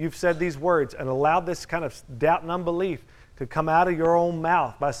you've said these words and allowed this kind of doubt and unbelief to come out of your own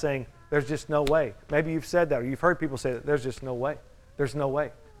mouth by saying, there's just no way. Maybe you've said that, or you've heard people say that, there's just no way. There's no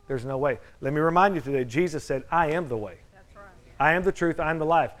way. There's no way. Let me remind you today, Jesus said, I am the way. That's right. I am the truth. I am the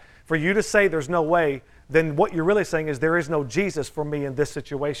life. For you to say there's no way, then what you're really saying is there is no Jesus for me in this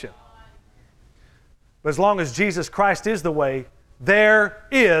situation. But as long as Jesus Christ is the way, there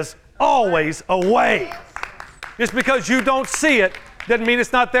is always a way. Just because you don't see it doesn't mean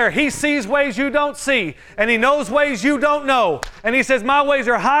it's not there. He sees ways you don't see, and He knows ways you don't know. And He says, my ways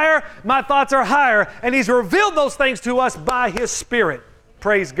are higher, my thoughts are higher, and He's revealed those things to us by His Spirit.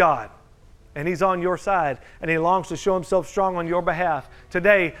 Praise God. And He's on your side, and He longs to show Himself strong on your behalf.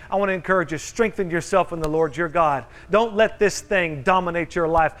 Today, I want to encourage you, strengthen yourself in the Lord your God. Don't let this thing dominate your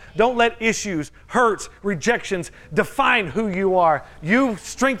life. Don't let issues, hurts, rejections define who you are. You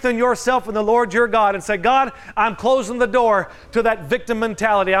strengthen yourself in the Lord your God and say, God, I'm closing the door to that victim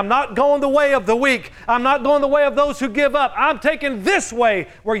mentality. I'm not going the way of the weak. I'm not going the way of those who give up. I'm taking this way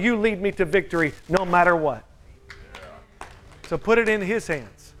where you lead me to victory no matter what. So put it in His hands.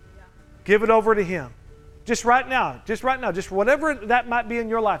 Give it over to Him. Just right now, just whatever that might be in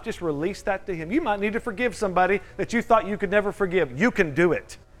your life, just release that to Him. You might need to forgive somebody that you thought you could never forgive. You can do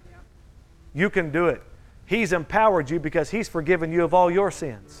it. You can do it. He's empowered you because He's forgiven you of all your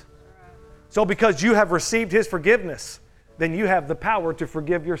sins. So because you have received His forgiveness, then you have the power to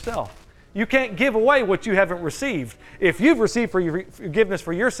forgive yourself. You can't give away what you haven't received. If you've received forgiveness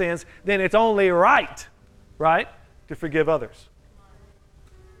for your sins, then it's only right, to forgive others.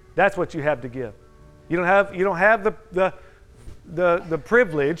 That's what you have to give. You don't have the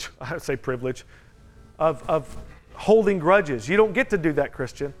privilege, I say privilege, of holding grudges. You don't get to do that,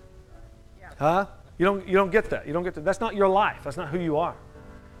 Christian. Yeah. Huh? You don't get that. You don't get that. That's not your life. That's not who you are.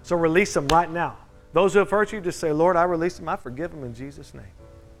 So release them right now. Those who have hurt you, just say, Lord, I release them. I forgive them in Jesus'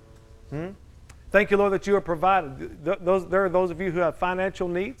 name. Thank you, Lord, that you are provided. There are those of you who have financial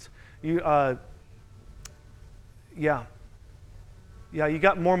needs. You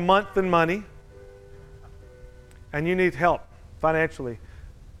got more month than money, and you need help financially.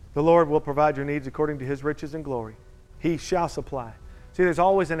 The Lord will provide your needs according to His riches and glory. He shall supply. See, there's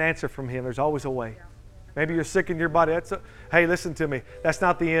always an answer from Him. There's always a way. Maybe you're sick in your body. Hey, listen to me. That's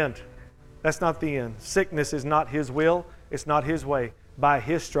not the end. That's not the end. Sickness is not His will. It's not His way. By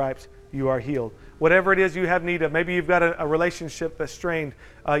His stripes, you are healed. Whatever it is you have need of, maybe you've got a relationship that's strained.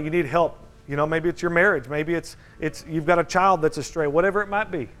 You need help. Maybe it's your marriage. Maybe it's you've got a child that's astray. Whatever it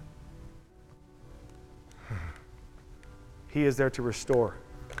might be. He is there to restore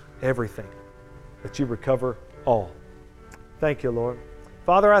everything, that you recover all. Thank you, Lord.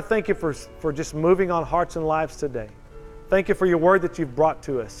 Father, I thank you for just moving on hearts and lives today. Thank you for your word that you've brought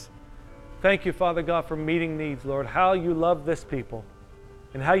to us. Thank you, Father God, for meeting needs, Lord. How you love this people.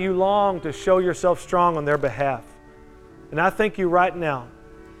 and how you long to show yourself strong on their behalf. And I thank you right now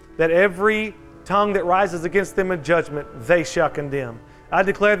that every tongue that rises against them in judgment, they shall condemn. I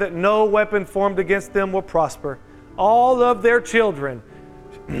declare that no weapon formed against them will prosper. All of their children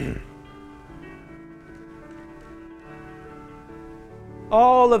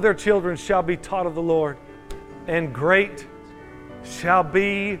all of their children shall be taught of the Lord, and great shall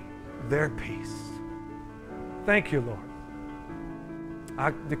be their peace. Thank you, Lord.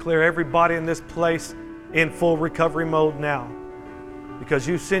 I declare everybody in this place in full recovery mode now, because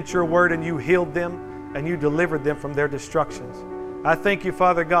you sent your word and you healed them and you delivered them from their destructions. I thank you,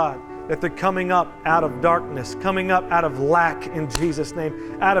 Father God, that they're coming up out of darkness, coming up out of lack in Jesus'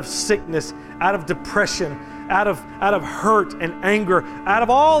 name, out of sickness, out of depression, out of hurt and anger, out of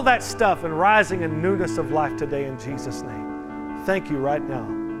all that stuff, and rising in newness of life today in Jesus' name. Thank you right now.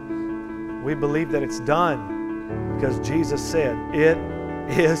 We believe that it's done because Jesus said, "It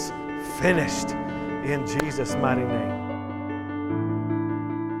is finished," in Jesus' mighty name.